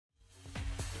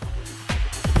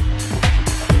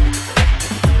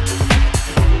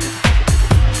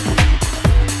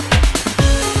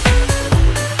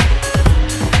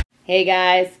Hey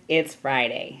guys, it's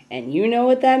Friday, and you know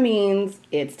what that means.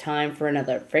 It's time for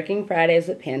another Frickin Fridayz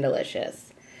with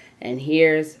Pandalicious. And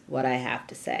here's what I have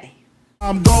to say.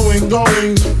 I'm going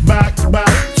back to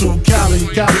Cali.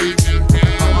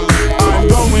 I'm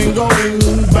going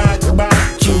back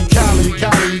to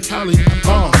Cali.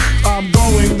 I'm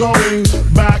going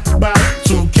back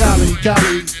to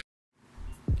Cali.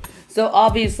 So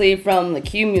obviously from the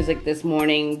cue music this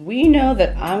morning, we know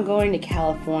that I'm going to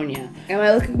California. Am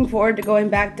I looking forward to going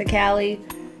back to Cali?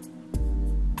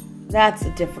 That's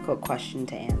a difficult question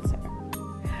to answer.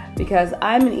 Because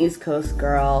I'm an East Coast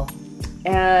girl,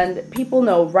 and people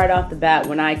know right off the bat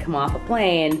when I come off a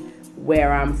plane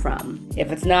where I'm from. If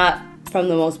it's not from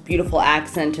the most beautiful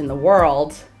accent in the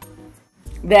world,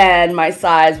 then my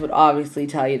size would obviously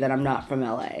tell you that I'm not from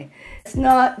LA. It's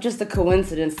not just a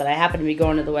coincidence that I happen to be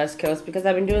going to the West Coast because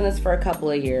I've been doing this for a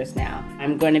couple of years now.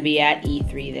 I'm going to be at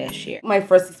E3 this year. My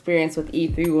first experience with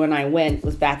E3 when I went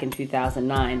was back in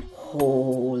 2009.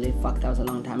 Holy fuck, that was a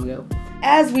long time ago.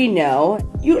 As we know,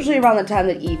 usually around the time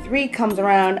that E3 comes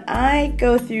around, I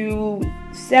go through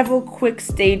several quick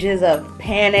stages of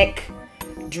panic,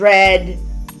 dread,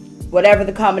 whatever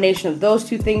the combination of those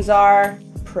two things are.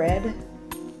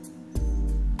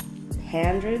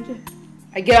 Pandred?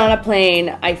 I get on a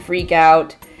plane, I freak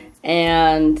out,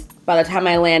 and by the time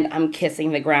I land, I'm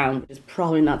kissing the ground, which is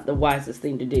probably not the wisest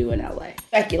thing to do in LA.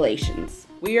 Speculations.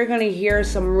 We are going to hear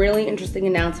some really interesting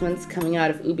announcements coming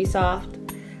out of Ubisoft.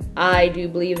 I do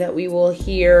believe that we will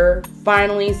hear,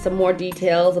 finally, some more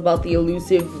details about the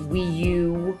elusive Wii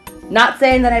U. Not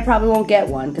saying that I probably won't get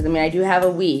one, because I mean, I do have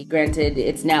a Wii. Granted,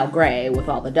 it's now gray with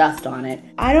all the dust on it.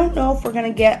 I don't know if we're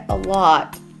going to get a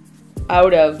lot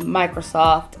out of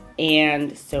Microsoft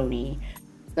and Sony.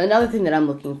 Another thing that I'm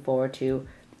looking forward to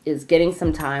is getting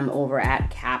some time over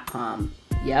at Capcom.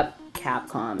 Yep,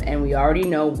 Capcom. And we already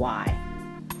know why.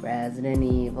 Resident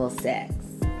Evil 6.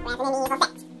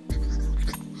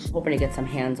 Hoping to get some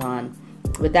hands-on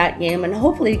with that game and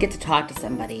hopefully get to talk to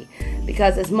somebody.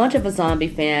 Because as much of a zombie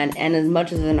fan and as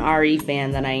much as an RE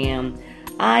fan that I am,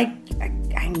 I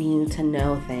need to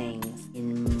know things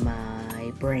in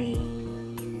my brain.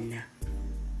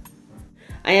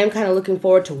 I am kind of looking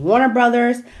forward to Warner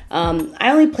Brothers. I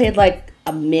only played like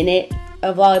a minute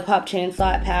of Lollipop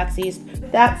Chainsaw at PAX East.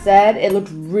 That said, it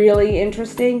looked really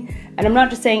interesting. And I'm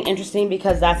not just saying interesting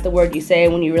because that's the word you say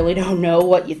when you really don't know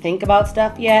what you think about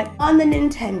stuff yet. On the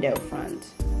Nintendo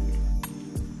front,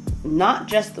 not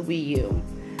just the Wii U,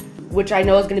 which I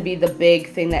know is going to be the big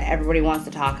thing that everybody wants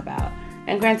to talk about.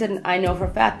 And granted, I know for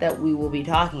a fact that we will be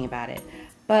talking about it.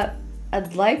 But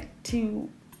I'd like to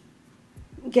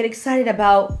get excited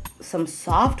about some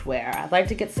software. I'd like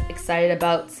to get excited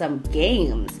about some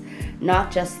games,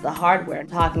 not just the hardware,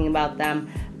 talking about them,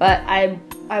 but I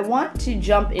want to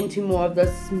jump into more of the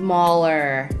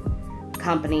smaller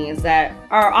companies that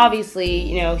are obviously,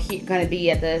 you know, going to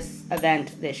be at this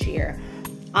event this year.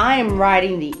 I am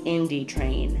riding the indie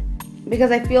train because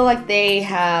I feel like they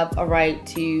have a right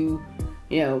to,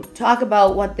 you know, talk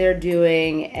about what they're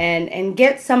doing and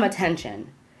get some attention.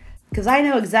 Because I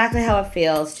know exactly how it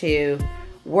feels to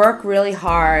work really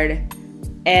hard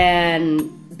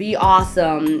and be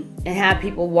awesome and have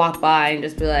people walk by and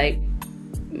just be like,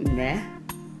 meh.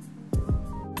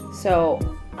 So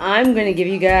I'm going to give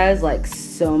you guys like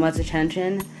so much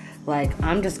attention. Like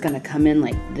I'm just going to come in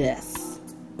like this.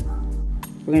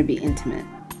 We're going to be intimate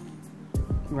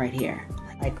right here.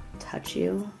 Like touch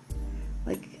you.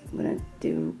 Like I'm going to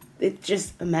do it.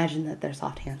 Just imagine that they're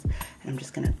soft hands and I'm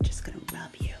just going to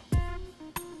rub you.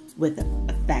 With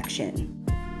affection.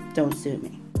 Don't sue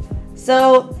me.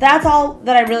 So that's all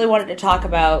that I really wanted to talk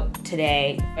about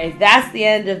today. Okay, that's the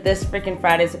end of this Frickin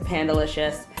Fridayz with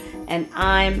Pandalicious, and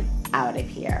I'm out of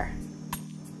here.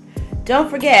 Don't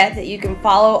forget that you can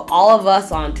follow all of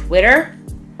us on Twitter,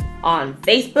 on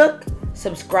Facebook,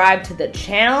 subscribe to the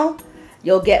channel.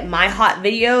 You'll get my hot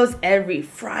videos every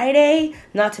Friday.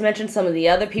 Not to mention some of the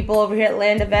other people over here at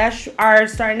Land of Esh are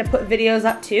starting to put videos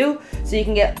up too. So you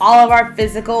can get all of our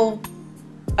physical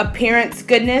appearance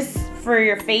goodness for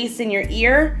your face and your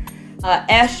ear.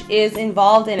 Esh is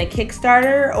involved in a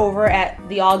Kickstarter over at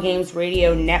the All Games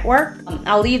Radio Network.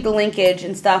 I'll leave the linkage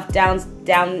and stuff down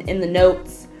in the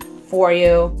notes for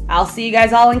you. I'll see you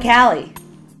guys all in Cali.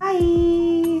 Bye.